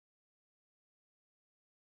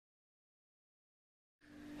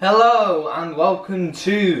Hello and welcome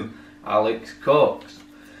to Alex Cooks,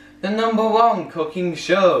 the #1 cooking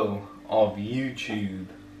show of YouTube.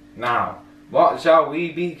 Now, what shall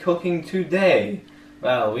we be cooking today?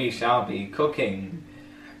 Well, we shall be cooking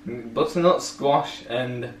butternut squash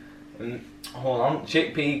and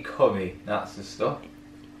chickpea curry. That's the stuff.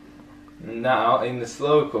 Now in the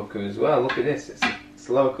slow cooker as well. Look at this, it's a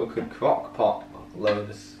slow cooker crock pot load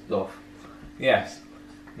of stuff. Yes.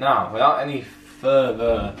 Now, without any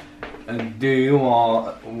further ado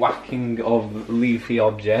or whacking of leafy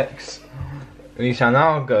objects, we shall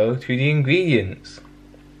now go to the ingredients.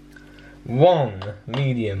 1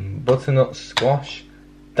 medium butternut squash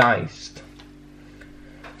diced,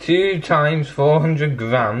 2 times 400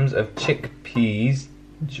 grams of chickpeas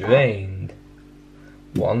drained,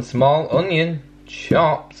 1 small onion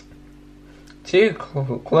chopped, 2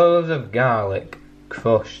 cloves of garlic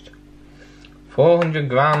crushed, 400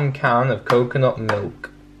 gram can of coconut milk,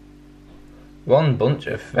 1 bunch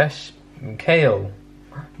of fresh kale,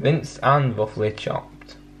 rinsed and roughly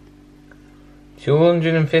chopped,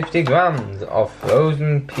 250 grams of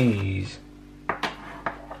frozen peas,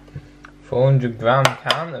 400 gram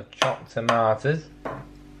can of chopped tomatoes,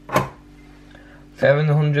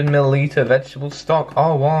 700 milliliter vegetable stock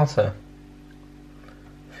or water,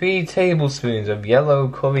 3 tablespoons of yellow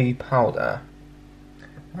curry powder,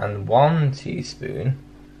 and 1 teaspoon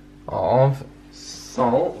of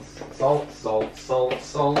salt.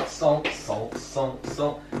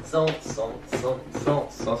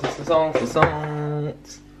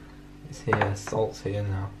 It's here, salt's here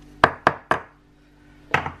now.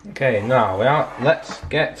 Okay, now let's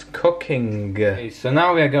get cooking. Okay, so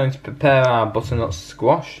now we are going to prepare our butternut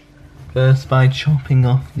squash. First by chopping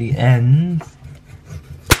off the ends.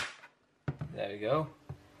 There we go.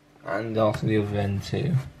 And also the other end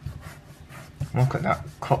too. Look at that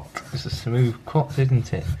cut. It's a smooth cut,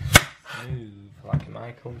 isn't it? Smooth, like a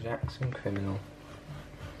Michael Jackson criminal.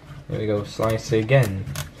 There we go, slice it again.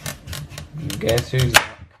 Guess who's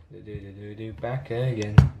back? Back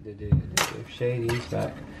again. Shady's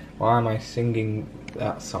back. Why am I singing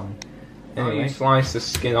that song? Anyway, slice the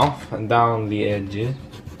skin off and down the edges.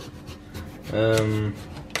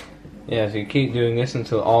 Yeah, so you keep doing this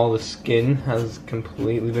until all the skin has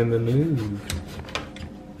completely been removed.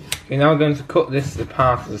 Okay, now we're going to cut the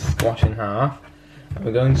part of the squash in half, and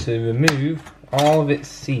we're going to remove all of its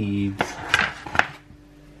seeds.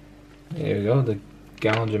 Here we go,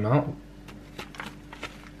 gouge them out.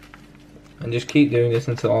 And just keep doing this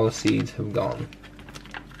until all the seeds have gone.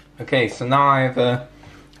 Okay, so now I've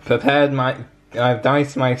I've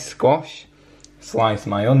diced my squash, sliced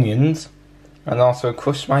my onions, and also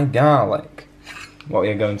crushed my garlic. What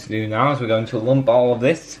we're going to do now is we're going to lump all of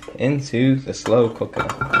this into the slow cooker.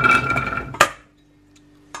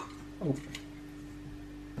 Oh.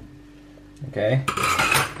 Okay,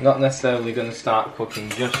 not necessarily going to start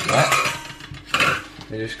cooking just yet.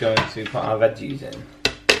 We're just going to put our veggies in.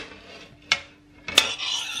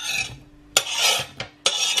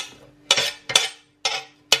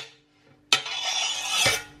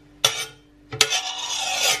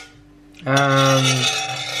 And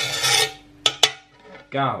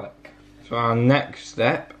garlic. So our next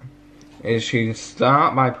step is to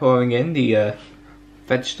start by pouring in the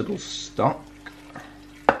vegetable stock.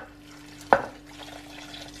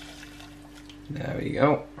 There we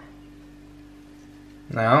go.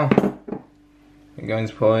 Now we're going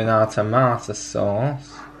to pour in our tomato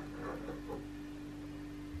sauce.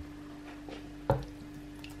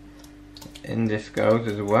 In this goes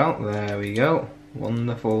as well. There we go.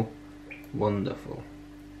 Wonderful, wonderful.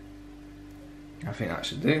 I think that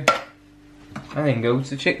should do. And then go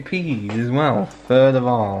to chickpeas as well, third of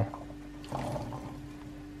all.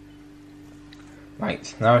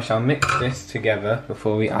 Right, now I shall mix this together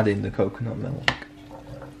before we add in the coconut milk.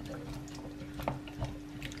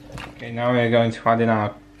 Okay, now we're going to add in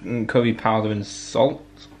our curry powder and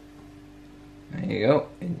salt. There you go,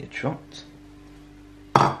 in your trot.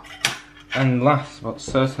 And last but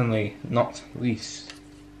certainly not least,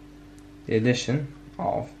 the addition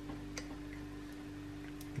of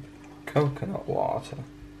coconut water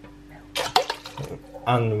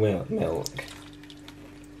and milk.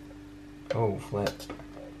 Oh, flip.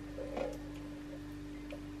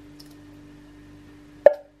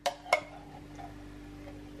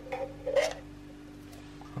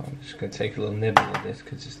 I'm just going to take a little nibble of this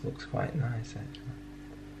because this looks quite nice actually.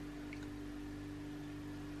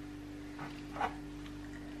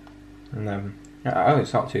 And oh,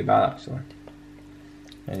 it's not too bad actually.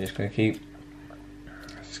 I'm just going to keep.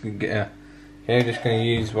 Okay, just going to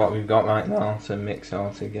use what we've got right now to mix it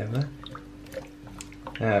all together.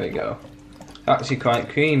 There we go. It's actually quite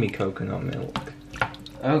creamy coconut milk.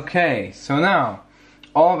 Okay, so now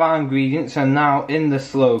all of our ingredients are now in the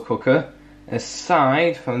slow cooker,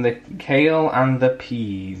 aside from the kale and the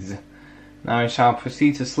peas. Now I shall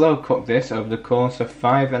proceed to slow cook this over the course of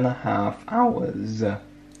 5.5 hours.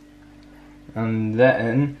 And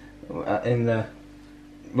then, after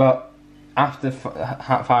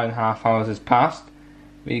 5.5 hours has passed,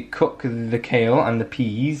 we cook the kale and the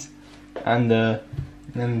peas, and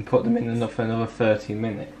then put them in for another 30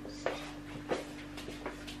 minutes.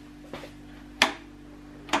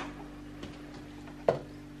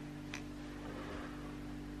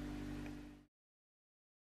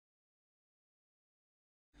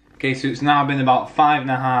 Okay, so it's now been about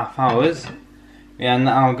 5.5 hours. We are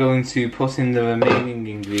now going to put in the remaining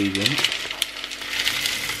ingredients.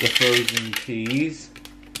 The frozen peas.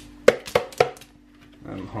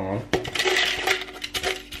 Hold on.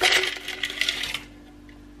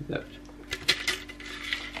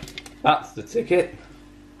 That's the ticket.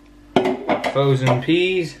 Frozen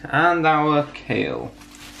peas and our kale.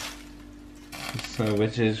 So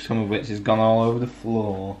some of which has gone all over the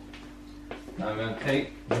floor. Now I'm going to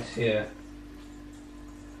take this here.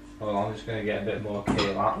 Well, I'm just going to get a bit more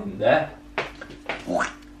kale out in there.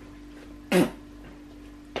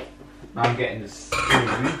 I'm getting the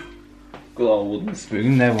spoon. Good old wooden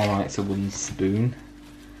spoon. No one likes a wooden spoon.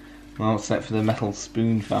 Well, except for the metal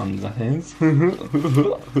spoon fans, that is.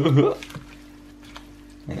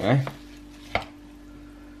 Anyway,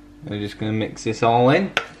 we're just going to mix this all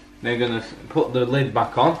in. We're going to put the lid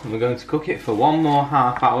back on and we're going to cook it for one more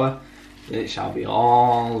half hour. It shall be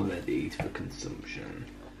all ready for consumption.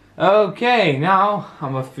 Okay, now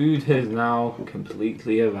our food has now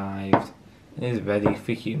completely arrived. It is ready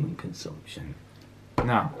for human consumption.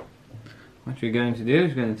 Now, what we're going to do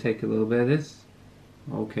is we're going to take a little bit of this.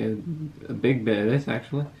 Okay, a big bit of this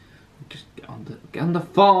actually. Just get on the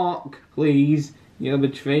fork, please. You're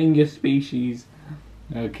betraying your species.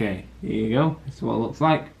 Okay, here you go. This is what it looks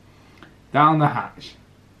like. Down the hatch.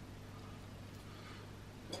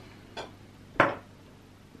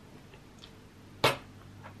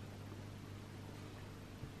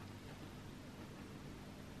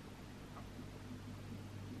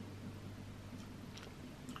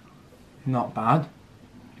 Not bad.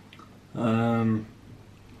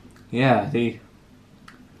 Yeah, you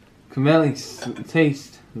can really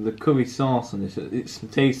taste the curry sauce on this.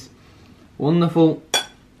 It tastes wonderful,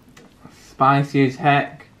 spicy as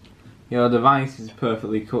heck. You know, the rice is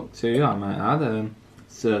perfectly cooked too, I might add.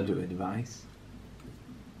 Served with rice.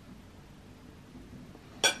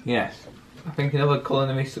 Yes, I think another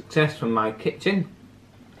culinary success from my kitchen.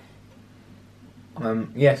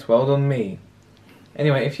 Yes, well done me.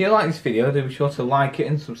 Anyway, if you like this video, do be sure to like it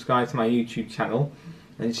and subscribe to my YouTube channel,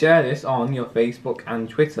 and share this on your Facebook and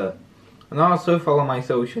Twitter. And also follow my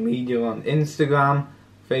social media on Instagram,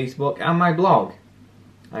 Facebook and my blog.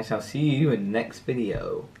 I shall see you in the next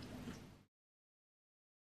video.